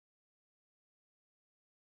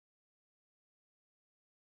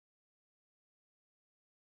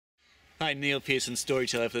Hi, Neil Pierson,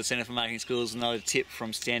 storyteller for the Centre for Marketing Schools. Another tip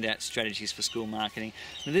from Standout Strategies for School Marketing.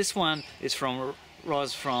 Now, this one is from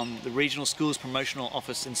Roz from the Regional Schools Promotional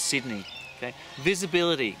Office in Sydney. Okay?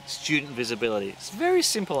 Visibility, student visibility. It's a very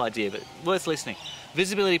simple idea, but worth listening.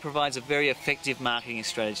 Visibility provides a very effective marketing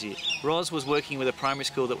strategy. Roz was working with a primary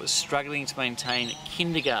school that was struggling to maintain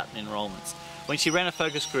kindergarten enrolments. When she ran a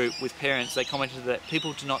focus group with parents, they commented that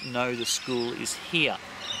people do not know the school is here.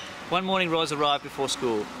 One morning, Roz arrived before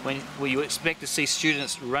school when you expect to see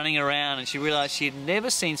students running around, and she realised she had never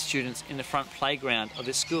seen students in the front playground of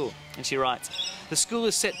this school. And she writes, "The school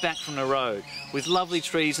is set back from the road with lovely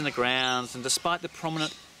trees in the grounds, and despite the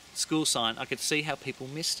prominent school sign, I could see how people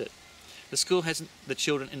missed it. The school has the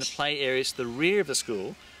children in the play areas to the rear of the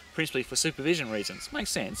school, principally for supervision reasons."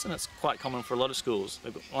 Makes sense, and it's quite common for a lot of schools.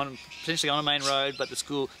 They're potentially on a main road, but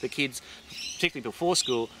the kids, particularly before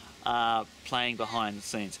school, are playing behind the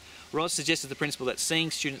scenes. Roz suggested to the principal that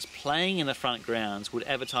seeing students playing in the front grounds would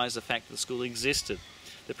advertise the fact that the school existed.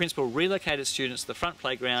 The principal relocated students to the front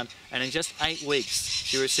playground, and in just 8 weeks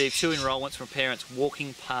she received 2 enrolments from parents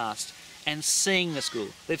walking past and seeing the school.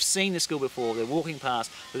 They've seen the school before, they're walking past,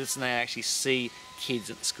 but this time they actually see kids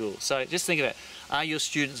at the school. So just think about it. Are your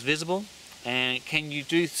students visible? And can you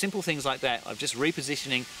do simple things like that of just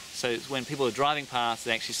repositioning so when people are driving past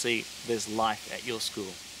they actually see there's life at your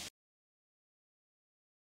school?